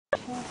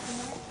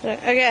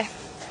Okay.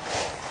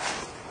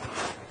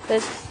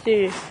 Let's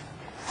see.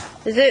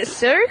 Is it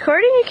still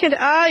recording? You can.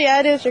 Oh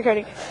yeah, it is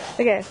recording.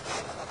 Okay.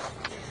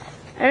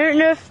 I don't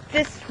know if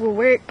this will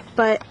work,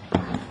 but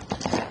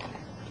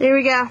here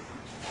we go.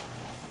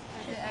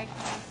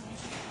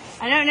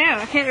 I don't know.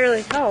 I can't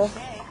really tell.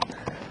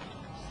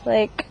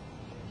 Like,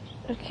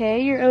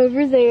 okay, you're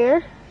over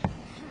there,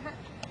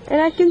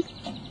 and I can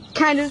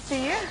kind of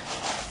see you.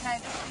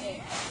 Kind of see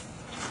you.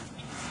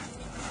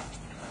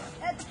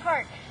 At the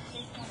park.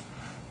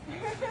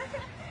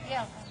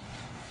 Yeah.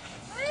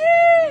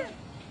 Woo!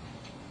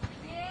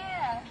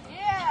 Yeah.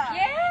 Yeah.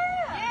 Yeah.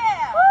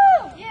 Yeah.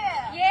 Woo!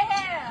 Yeah.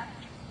 Yeah.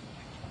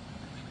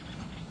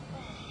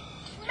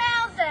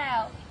 Smells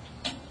out.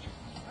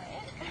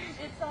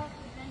 It's off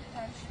the bench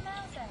time.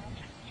 Smells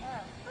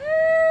out.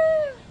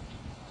 Woo!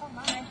 Oh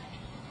my.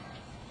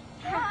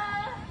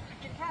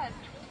 You can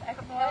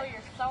propel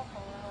yourself a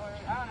little, or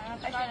I don't know.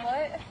 I should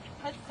what?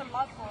 Put some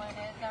muscle in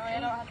it, that way I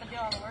don't have to do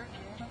all the work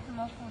here. Put some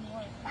muscle in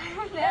what? I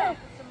don't know.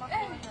 Put some muscle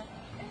in the...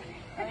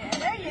 Oh yeah,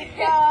 there you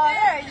go.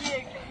 There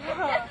you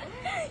go.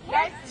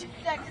 Nice and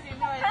sexy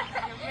noise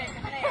you're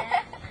making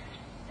there.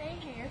 Thank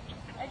you.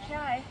 I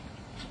try.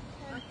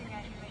 Looking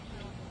at you makes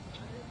me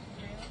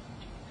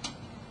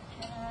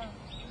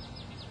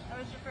I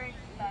was referring to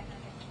the fact that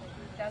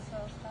that's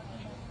what I was talking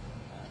about.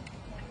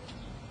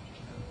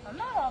 I'm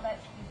not all that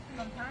stupid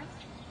sometimes.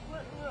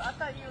 I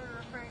thought you were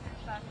referring to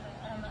the fact that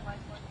I don't like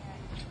looking at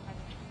you.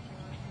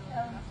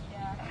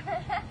 Yeah.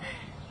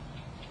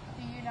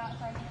 Do you not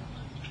find it?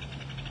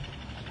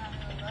 I'm not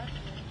really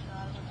rusty, so I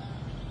would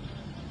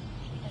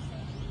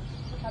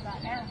How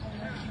about now? Oh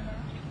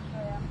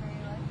yeah, I'm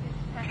pretty rusty.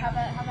 How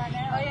about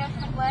now? Oh yeah,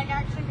 some leg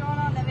action going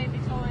on, that made me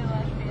totally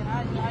lesbian.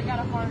 I got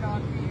a hard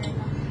on for you right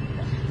now.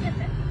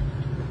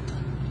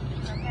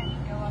 I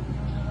can't go up to the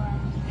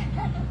line.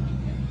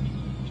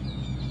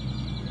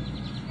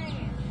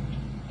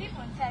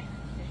 People in Texas.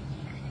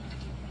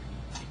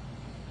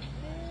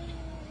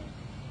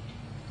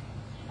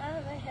 I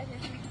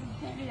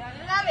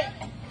love it.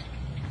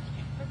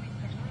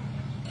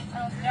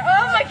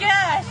 Oh my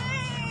gosh!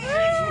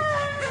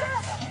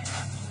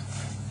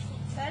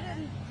 That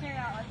didn't turn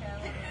out like that.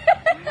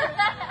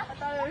 I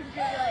thought it was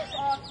gonna be like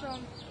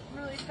awesome,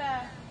 really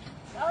fast.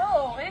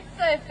 Oh, it's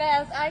so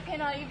fast I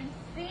cannot even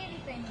see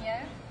anything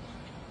yet.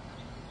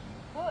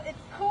 Well, it's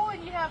cool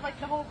when you have like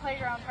the whole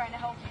playground trying to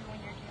help you when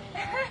you're doing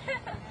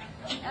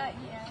that.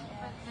 Yeah.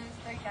 But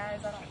there's 3 guys,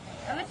 I don't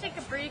think. I'm gonna take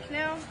a break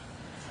now.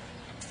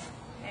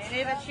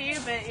 Maybe that's you,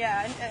 but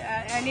yeah,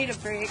 I need a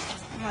break.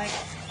 I'm like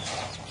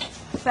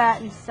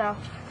fat and stuff.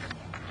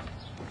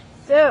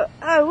 So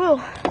I will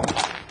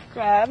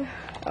grab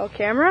a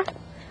camera,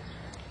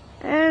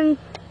 and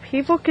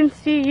people can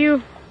see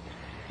you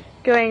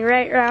going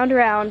right round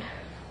round.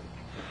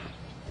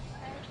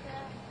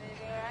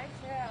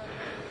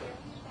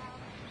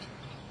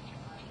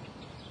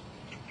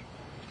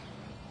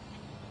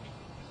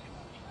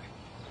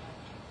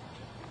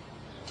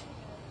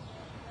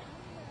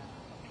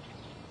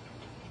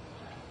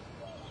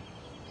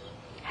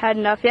 Had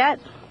enough yet?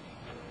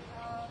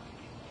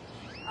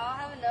 I'll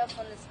have enough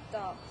when this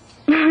stops.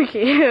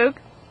 Okay.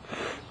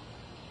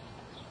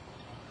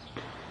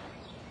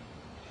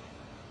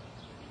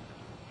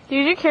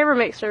 Dude, your camera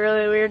makes a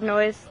really weird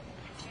noise.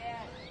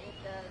 Yeah,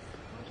 it does.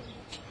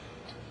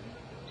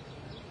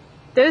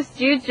 Those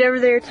dudes over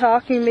there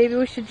talking, maybe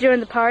we should join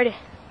the party.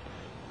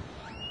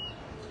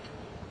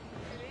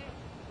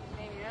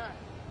 Maybe not.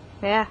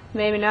 Yeah,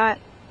 maybe not.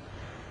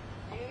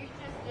 Maybe we should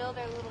just build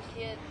their little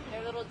kid,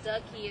 their little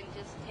ducky, and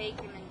just take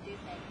him and do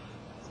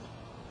things.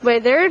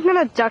 Wait, there isn't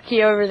a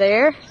ducky over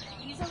there.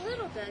 He's a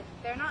little duck.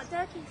 They're not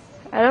duckies.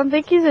 I don't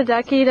think he's a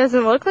ducky. He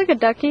doesn't look like a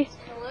ducky.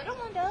 The little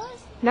one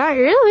does. Not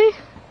really. To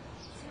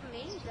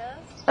me, it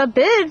does. A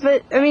bit,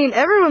 but I mean,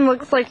 everyone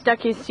looks like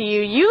duckies to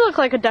you. You look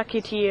like a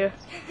ducky to you,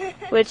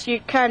 which you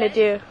kind of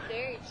do.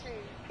 Very true.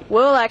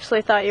 Will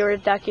actually thought you were a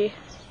ducky.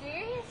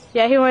 Serious?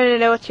 Yeah, he wanted to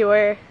know what you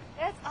were.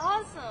 That's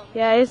awesome.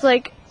 Yeah, he's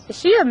like, is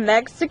she a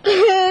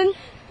Mexican?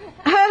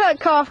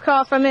 Cough,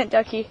 cough, I meant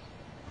ducky.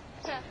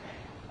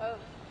 Oh.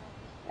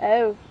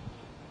 Oh.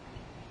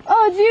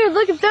 Oh, dude,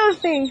 look at those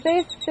things.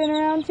 They spin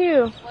around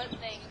too. What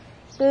thing?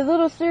 The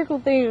little circle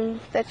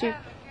things that you... Okay.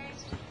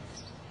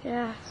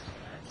 Yeah.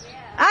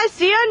 Yeah. I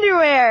see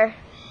underwear.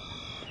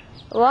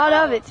 A lot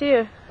of it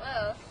too.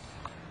 Whoa.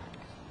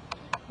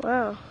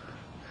 Whoa.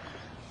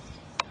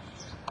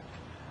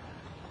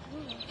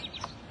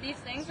 These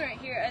things right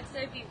here, I'd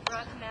say if you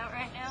brought them out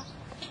right now.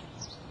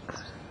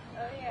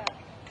 Oh yeah.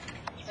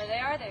 There they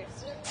are there.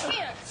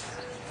 Yeah.